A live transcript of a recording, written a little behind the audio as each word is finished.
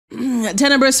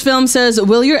Tenebrous Film says,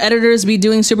 will your editors be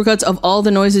doing supercuts of all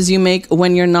the noises you make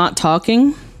when you're not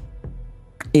talking?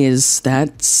 Is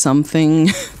that something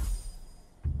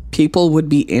people would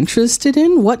be interested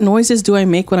in? What noises do I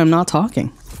make when I'm not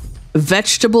talking?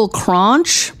 Vegetable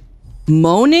crunch?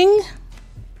 Moaning?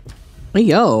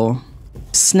 Yo.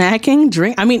 Snacking?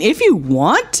 Drink? I mean, if you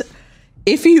want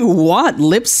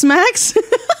lip smacks.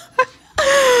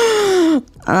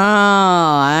 Oh,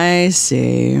 I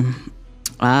see.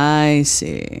 I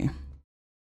see.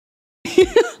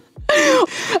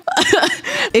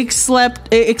 Except.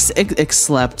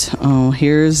 Oh,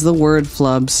 here's the word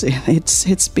flubs.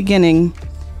 It's beginning.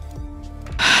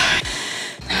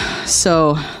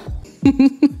 So.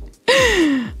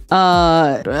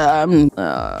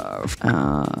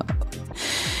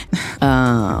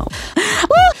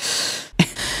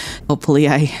 Hopefully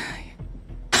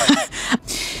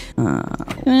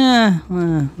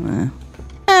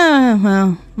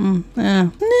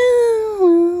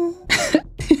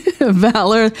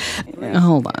Valor.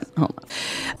 Hold on.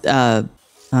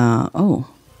 Oh,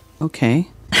 okay.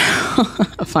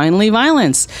 Finally,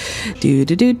 violence.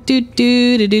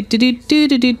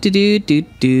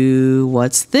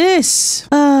 What's this?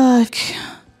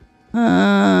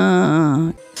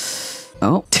 Oh.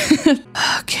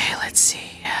 Okay, let's see.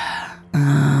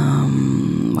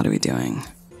 What are we doing?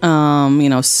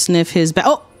 Sniff his back.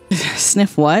 Oh,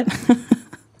 sniff what?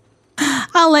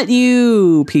 I'll let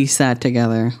you piece that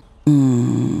together.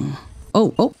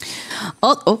 Oh,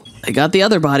 I got the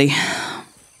other body.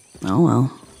 Oh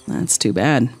well, that's too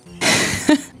bad.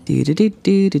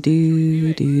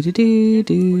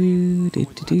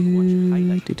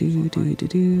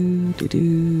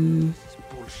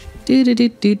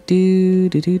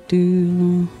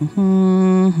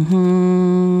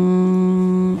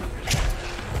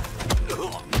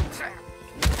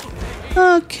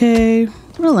 Okay,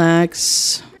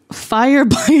 relax.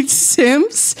 Firebite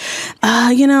Sims?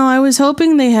 I was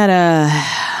hoping they had a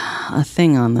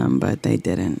thing on them, but they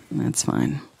didn't. That's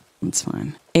fine. That's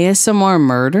fine. ASMR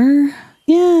murder?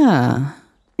 Yeah.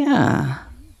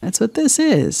 That's what this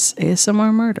is.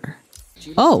 ASMR murder.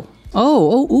 Oh,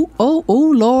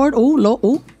 Lord.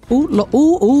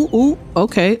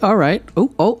 Okay, all right.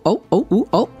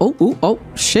 Oh,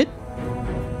 shit.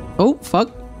 Oh, fuck.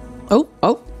 Oh.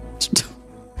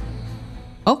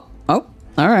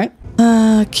 All right.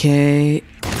 Okay.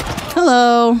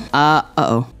 Hello.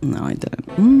 Uh-oh. No, I didn't.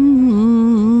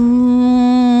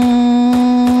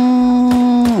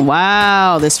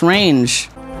 Wow, this range.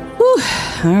 Whew.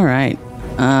 All right.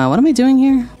 What am I doing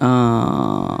here?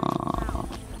 Oh.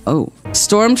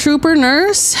 Stormtrooper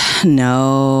nurse?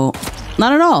 No,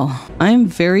 not at all. I'm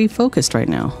very focused right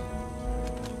now.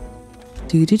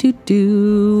 We're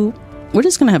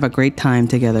just gonna have a great time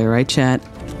together, right, chat?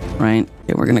 Right?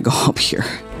 Okay, we're gonna go up here.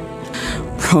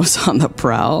 Rose on the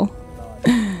prowl.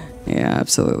 Yeah,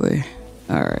 absolutely.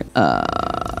 All right.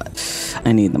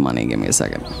 I need the money. Give me a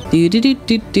second.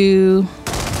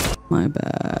 My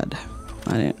bad.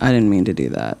 I didn't mean to do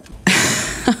that.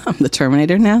 I'm the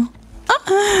Terminator now.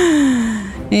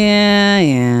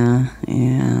 Yeah.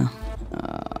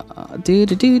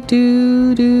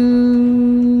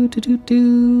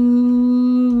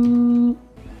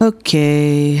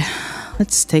 Okay,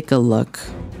 let's take a look.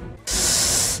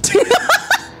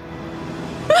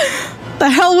 The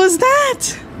hell was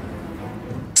that?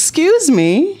 Excuse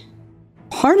me.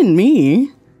 Pardon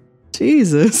me.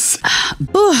 Jesus.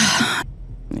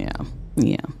 Yeah.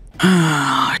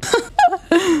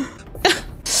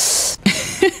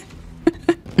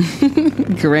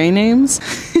 Gray names?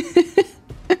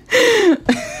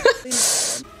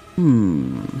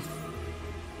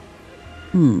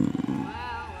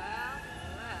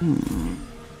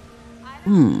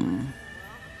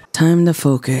 Time to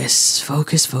focus.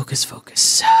 Focus.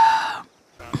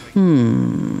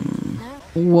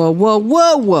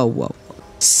 Whoa.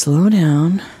 Slow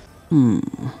down.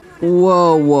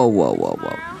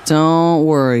 Whoa. Don't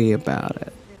worry about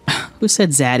it. Who said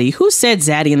Zaddy? Who said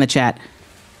Zaddy in the chat?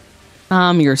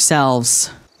 Yourselves.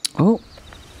 Oh.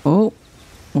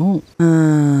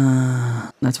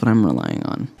 That's what I'm relying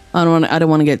on. I don't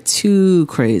want to get too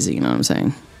crazy, you know what I'm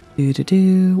saying?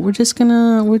 We're just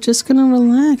gonna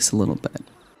relax a little bit.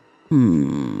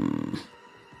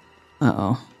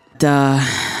 Uh-oh. I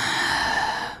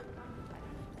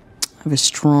have a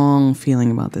strong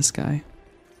feeling about this guy.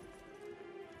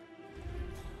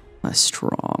 A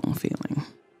strong feeling.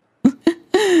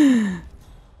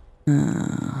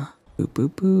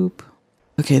 Boop.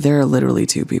 Okay, there are literally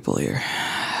two people here.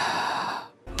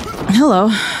 Hello.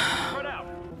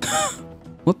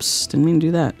 Whoops, didn't mean to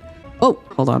do that. Oh,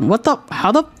 hold on. What?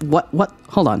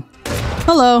 Hold on.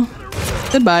 Hello.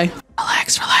 Goodbye.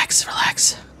 Relax, relax,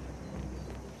 relax.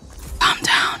 Calm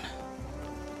down.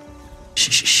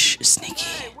 Shh, shh, shh. Sneaky.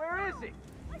 Hey, where is he?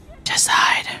 Just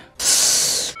hide.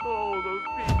 Oh, those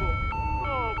people.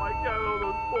 Oh my God, oh,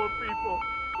 those poor people.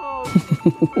 Oh.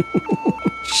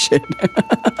 Shit.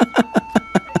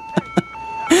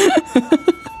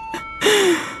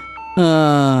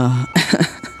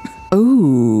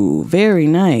 Ooh, very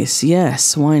nice.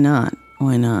 Yes, why not?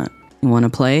 Why not? You want to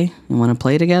play? You want to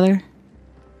play together?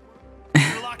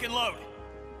 Lock and load.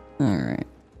 All right.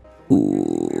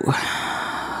 Ooh,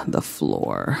 the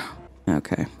floor.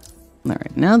 Okay. All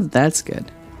right. Now that's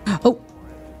good. Oh.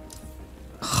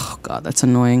 Oh God, that's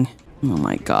annoying. Oh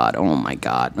my God. Oh my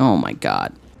God. Oh my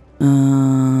God.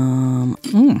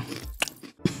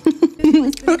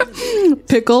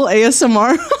 Pickle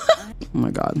ASMR. Oh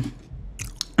my God.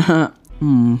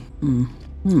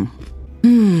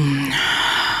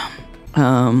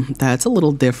 That's a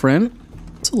little different.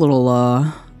 It's a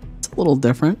little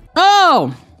different.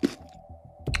 Oh!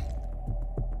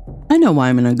 I know why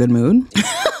I'm in a good mood.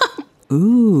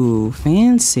 Ooh,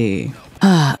 fancy.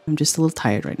 I'm just a little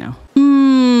tired right now.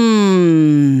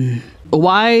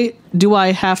 Why do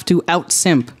I have to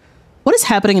out-simp? What is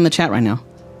happening in the chat right now?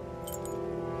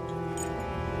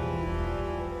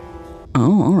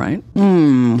 Oh, all right.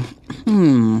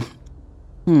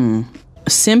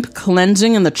 Simp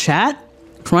cleansing in the chat?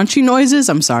 Crunchy noises?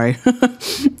 I'm sorry.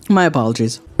 My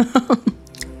apologies.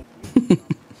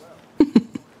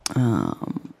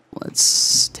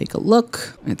 Let's take a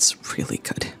look. It's really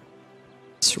good.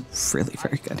 It's really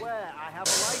very good. How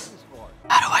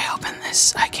do I open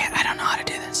this? I don't know how to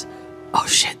do this. Oh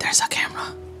shit, there's a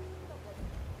camera.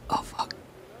 Oh fuck.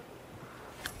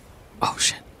 Oh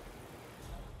shit.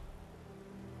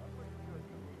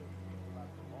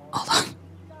 Hold on.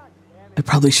 I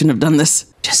probably shouldn't have done this.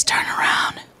 Just turn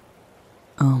around.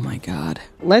 Oh my God.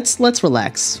 Let's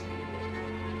relax.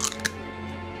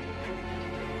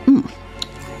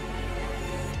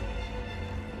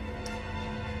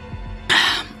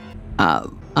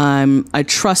 I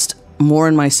trust more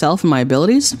in myself and my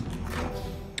abilities,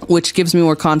 which gives me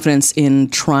more confidence in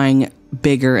trying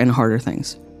bigger and harder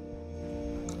things.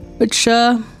 Which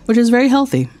is very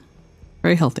healthy.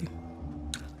 Very healthy.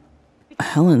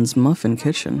 Helen's Muffin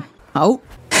Kitchen. Oh.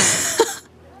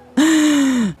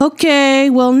 Okay,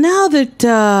 well now that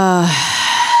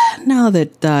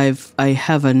I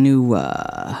have a new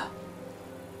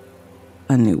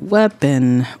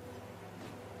weapon,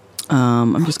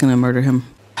 I'm just gonna murder him.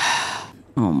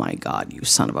 Oh my God, you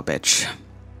son of a bitch.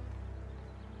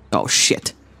 Oh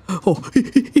shit. Oh.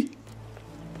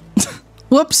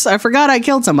 Whoops, I forgot I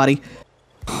killed somebody.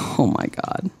 Oh my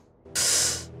God.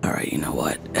 All right, you know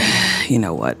what? You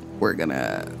know what? We're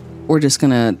just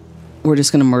gonna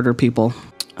murder people.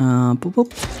 Boop,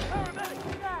 boop.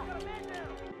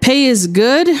 Pay is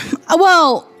good.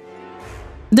 Well,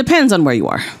 depends on where you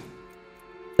are.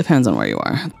 Depends on where you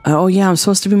are. Oh yeah, I'm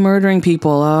supposed to be murdering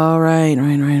people. All right,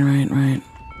 right.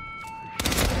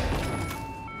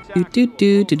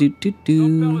 Do.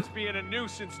 Fellas being a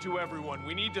nuisance to everyone.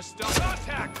 We need to stop.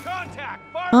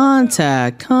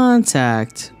 Contact.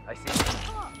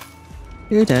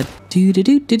 You're dead. Do.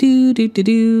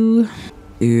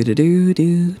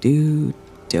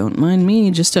 Don't mind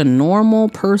me. Just a normal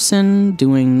person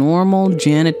doing normal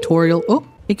janitorial. Oh,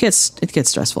 it gets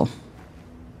stressful.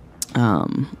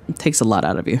 It takes a lot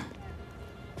out of you.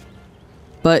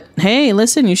 But hey,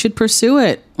 listen, you should pursue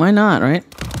it. Why not, right?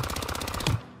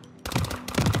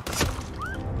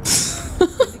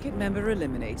 Syndicate member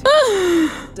eliminated.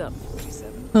 Done.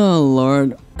 47. Oh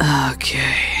Lord.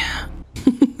 Okay.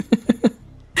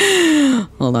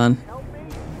 Hold on.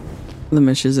 The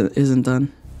mission isn't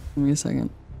done. Give me a second.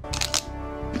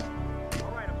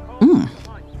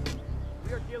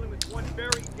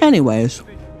 Anyways.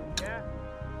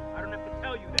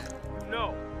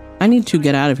 I need to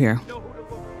get out of here.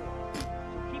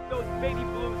 Keep those baby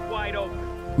blues wide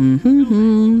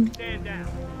open. Stand down.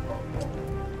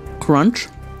 Crunch.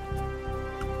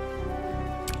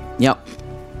 Yep.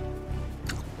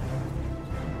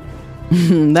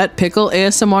 That pickle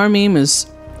ASMR meme is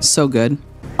so good.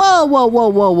 Whoa.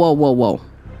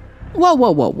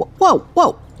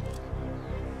 Whoa.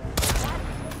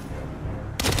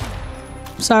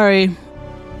 Sorry.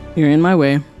 You're in my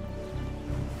way.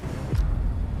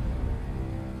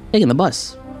 Taking the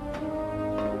bus.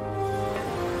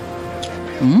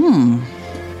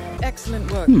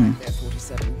 Excellent work right there,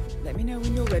 47. Let me know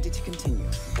when you're ready to continue.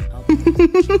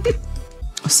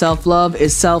 Self-love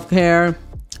is self-care.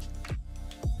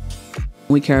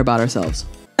 We care about ourselves.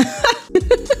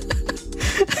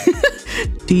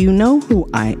 Do you know who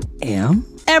I am?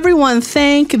 Everyone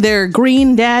thank their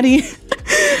green daddy.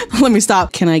 Let me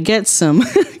stop. Can I get some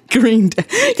can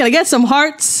I get some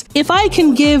hearts? If I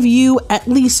can give you at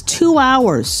least 2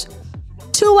 hours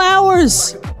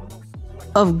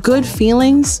of good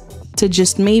feelings to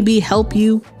just maybe help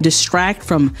you distract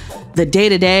from the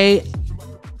day-to-day,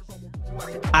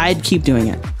 I'd keep doing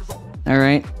it. All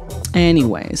right.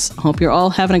 Anyways, hope you're all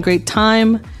having a great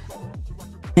time.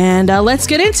 And let's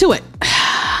get into it.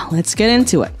 Let's get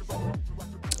into it.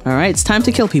 All right, it's time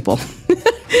to kill people.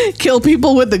 Kill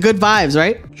people with the good vibes,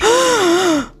 right?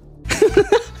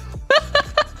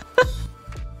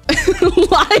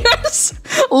 Liars?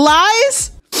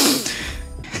 Lies?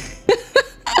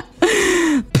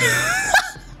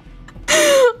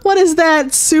 What is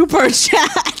that super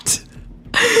chat?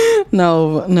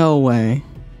 No way.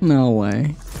 No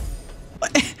way.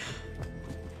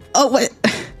 Oh, wait.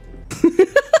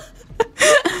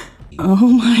 Oh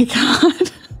my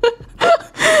God.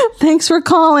 Thanks for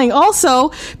calling.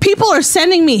 Also, people are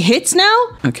sending me hits now.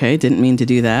 Okay, didn't mean to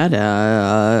do that.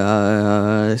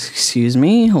 Excuse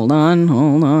me. Hold on.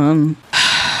 All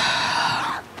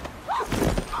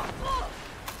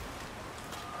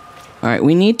right,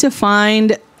 we need to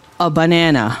find a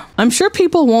banana. I'm sure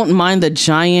people won't mind the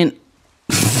giant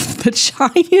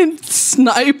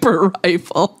sniper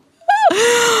rifle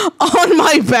on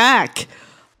my back.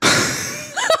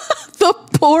 The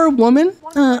poor woman.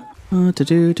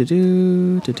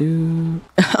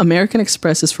 American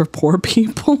Express is for poor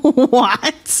people.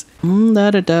 What?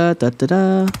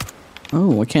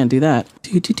 Oh, I can't do that.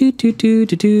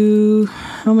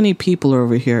 How many people are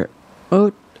over here?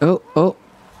 Oh.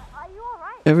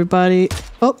 Everybody.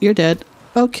 Oh, you're dead.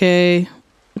 Okay.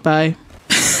 Bye.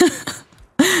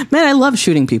 Man, I love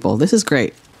shooting people. This is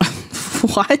great.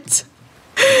 What?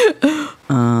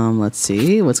 Let's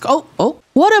see. Oh.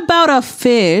 What about a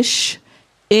fish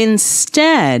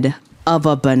instead of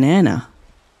a banana?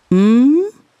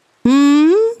 Can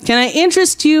I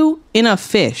interest you in a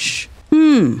fish?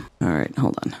 All right,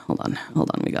 hold on.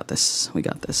 We got this.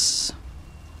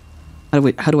 How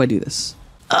do I do this?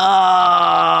 All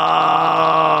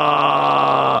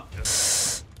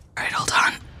right, hold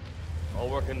on. All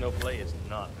work and no play is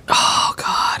not. Oh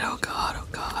God.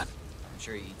 I'm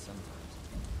sure you eat sometimes.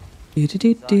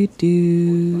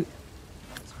 Do.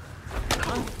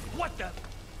 What the?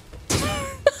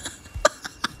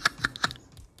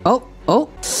 Oh.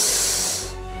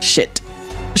 Shit.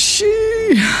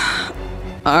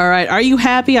 All right, are you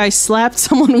happy I slapped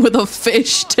someone with a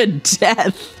fish to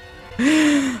death?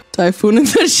 Typhoon in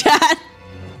the chat.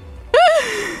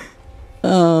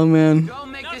 Oh, man.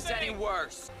 Don't make this any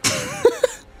worse.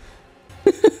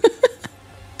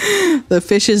 The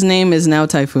fish's name is now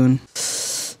Typhoon.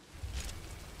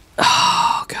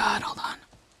 Oh, God, hold on.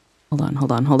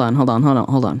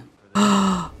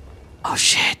 Oh,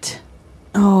 shit.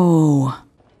 Oh.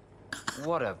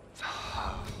 What a...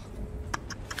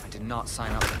 I did not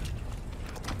sign up.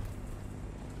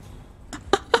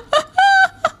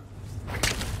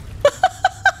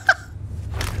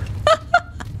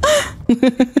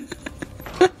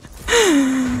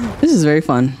 This is very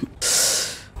fun.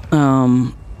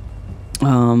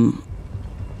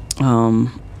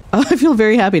 I feel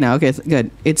very happy now. Okay,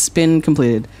 good. It's been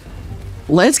completed.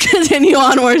 Let's continue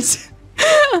onwards.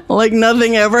 Like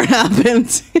nothing ever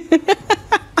happened.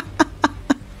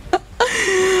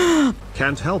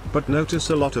 Can't help but notice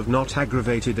a lot of not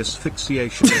aggravated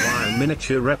asphyxiation via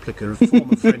miniature replica of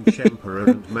former French Emperor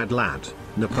and mad lad,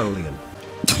 Napoleon.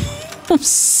 I'm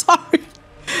sorry.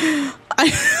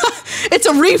 It's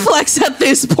a reflex at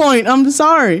this point. I'm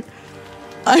sorry.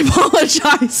 I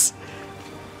apologize.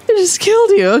 I just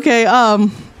killed you. Okay, all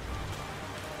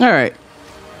right.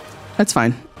 That's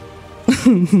fine.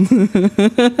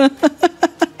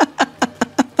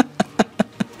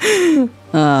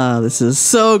 This is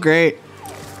so great.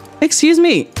 Excuse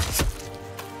me.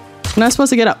 I'm not supposed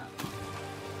to get up.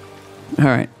 All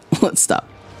right, let's stop.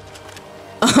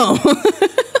 Oh,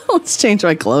 let's change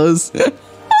my clothes.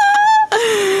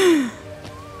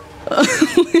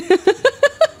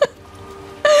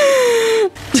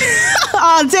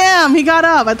 Oh, damn, he got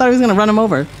up. I thought he was gonna run him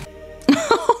over.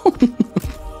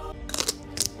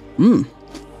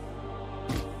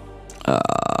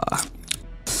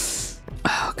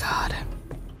 Oh, God.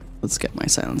 Let's get my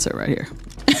silencer right here.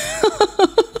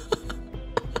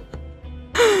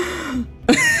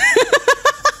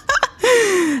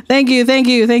 Thank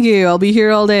you. I'll be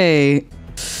here all day.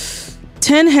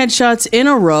 10 headshots in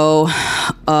a row.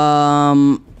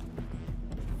 All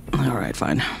right,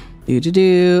 fine.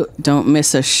 Don't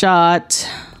miss a shot.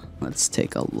 Let's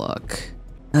take a look.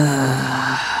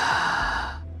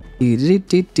 Don't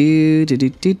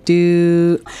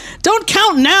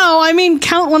count now. I mean,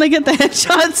 count when I get the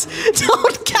headshots.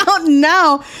 Don't count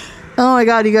now. Oh my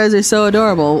god, you guys are so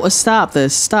adorable. Stop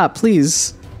this. Stop,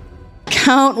 please.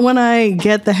 Count when I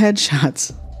get the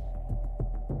headshots.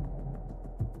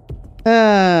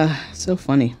 So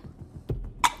funny.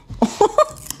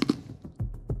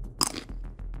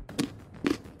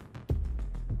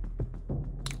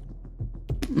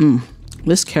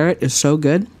 This carrot is so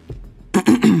good.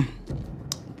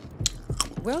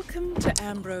 Welcome to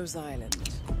Ambrose Island.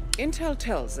 Intel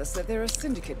tells us that there are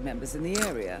syndicate members in the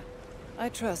area. I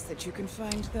trust that you can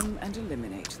find them and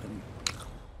eliminate them.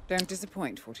 Don't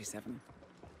disappoint, 47.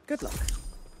 Good luck.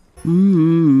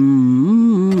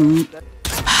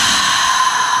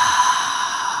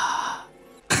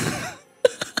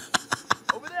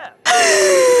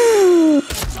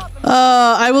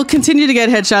 I will continue to get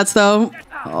headshots though.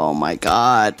 Oh my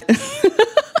god.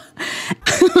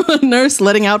 Nurse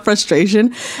letting out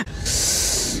frustration.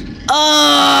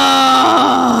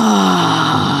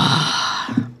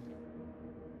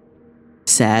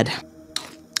 Sad.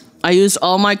 I used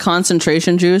all my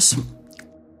concentration juice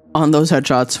on those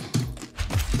headshots.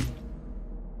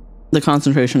 The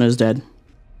concentration is dead.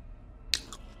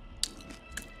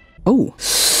 Oh.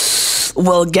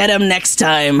 We'll get him next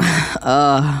time.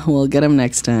 We'll get him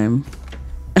next time.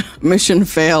 Mission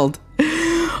failed.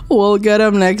 We'll get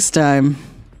him next time.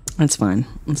 That's fine.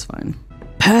 That's fine.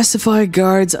 Pacify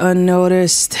guards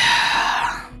unnoticed.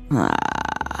 Alright,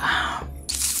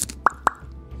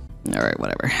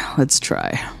 whatever. Let's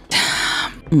try.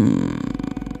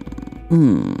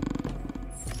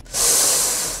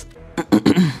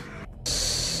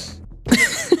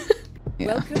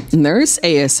 Yeah. Nurse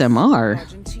ASMR.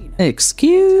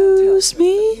 Excuse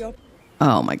me?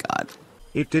 Oh my god.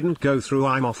 It didn't go through.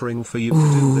 I'm offering for you to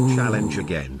do the challenge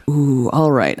again. Ooh,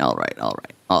 alright.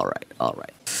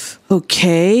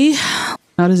 Okay.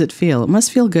 How does it feel? It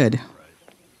must feel good.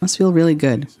 Must feel really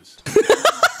good.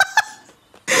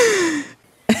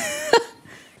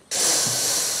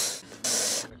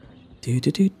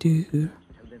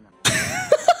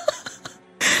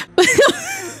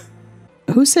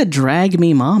 Who said drag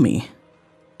me mommy?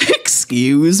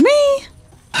 Excuse me?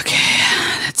 Okay,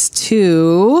 that's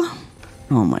 2.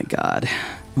 Oh my god.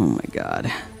 Oh my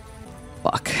god.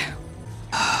 Fuck.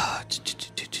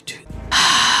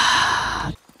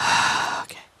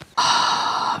 Okay.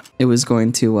 It was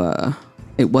going to,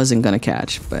 it wasn't gonna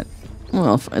catch, but,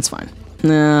 well, it's fine.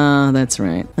 No, that's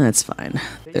right. That's fine.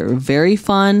 They're very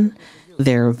fun.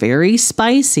 They're very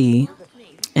spicy.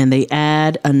 And they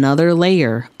add another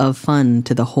layer of fun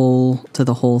to the whole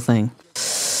thing.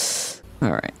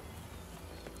 All right.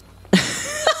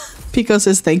 Pico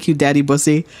says, thank you, Daddy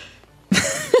Bussy.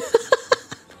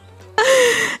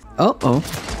 Oh,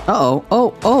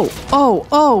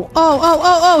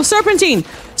 serpentine.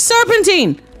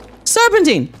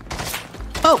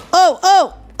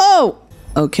 Oh.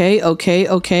 Okay.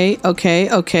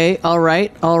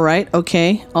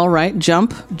 All right.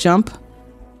 Jump.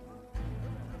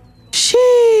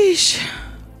 Sheesh.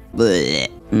 Blech.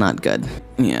 Not good.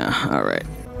 Yeah, all right.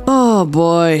 Oh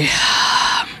boy.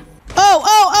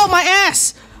 Oh, my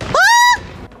ass! Ah!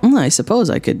 Well, I suppose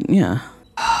I could, yeah.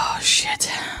 Oh, shit.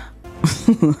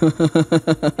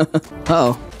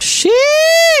 Uh-oh.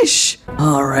 Sheesh!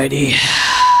 Alrighty.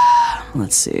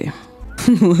 Let's see.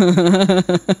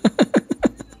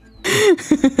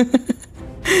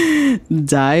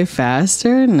 Die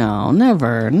faster? No,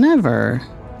 never.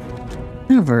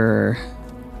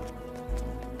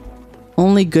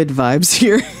 Only good vibes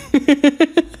here.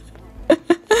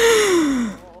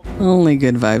 Only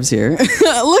good vibes here.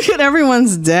 Look at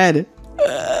everyone's dead.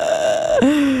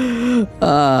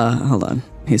 Hold on.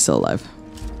 He's still alive.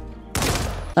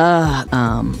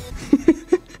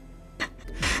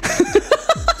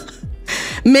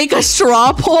 Make a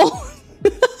straw poll.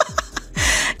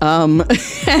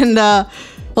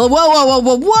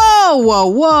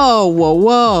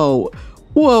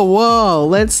 Whoa.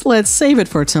 Let's save it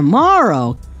for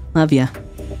tomorrow. Love ya.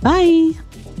 Bye.